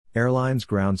Airlines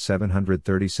ground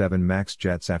 737 MAX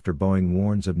jets after Boeing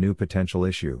warns of new potential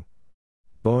issue.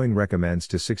 Boeing recommends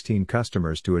to 16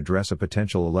 customers to address a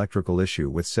potential electrical issue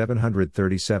with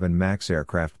 737 MAX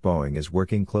aircraft. Boeing is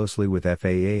working closely with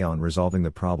FAA on resolving the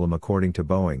problem. According to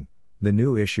Boeing, the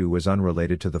new issue was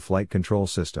unrelated to the flight control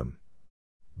system.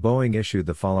 Boeing issued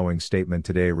the following statement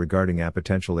today regarding a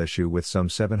potential issue with some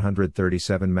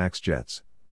 737 MAX jets.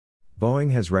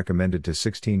 Boeing has recommended to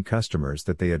 16 customers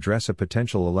that they address a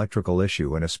potential electrical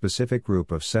issue in a specific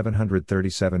group of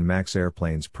 737 MAX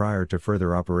airplanes prior to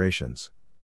further operations.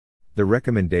 The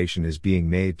recommendation is being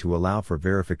made to allow for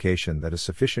verification that a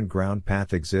sufficient ground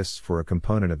path exists for a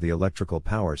component of the electrical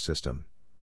power system.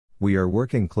 We are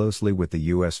working closely with the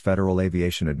U.S. Federal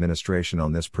Aviation Administration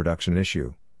on this production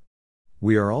issue.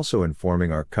 We are also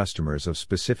informing our customers of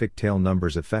specific tail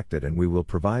numbers affected, and we will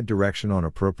provide direction on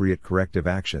appropriate corrective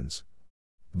actions.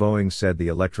 Boeing said the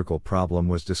electrical problem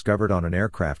was discovered on an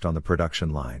aircraft on the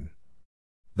production line.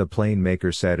 The plane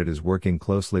maker said it is working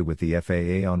closely with the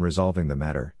FAA on resolving the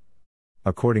matter.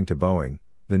 According to Boeing,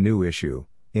 the new issue,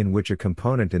 in which a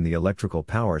component in the electrical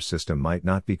power system might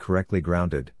not be correctly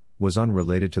grounded, was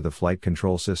unrelated to the flight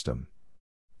control system.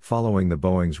 Following the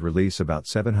Boeing's release about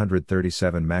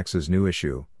 737 MAX's new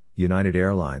issue, United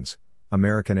Airlines,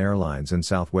 American Airlines and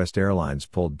Southwest Airlines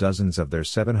pulled dozens of their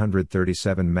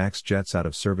 737 MAX jets out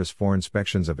of service for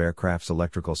inspections of aircraft's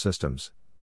electrical systems.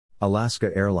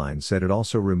 Alaska Airlines said it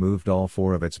also removed all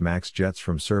 4 of its MAX jets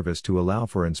from service to allow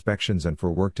for inspections and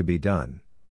for work to be done.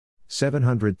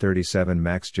 737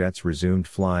 MAX jets resumed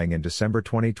flying in December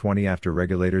 2020 after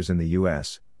regulators in the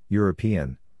U.S.,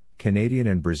 European, Canadian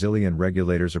and Brazilian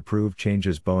regulators approved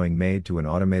changes Boeing made to an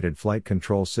automated flight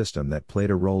control system that played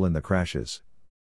a role in the crashes.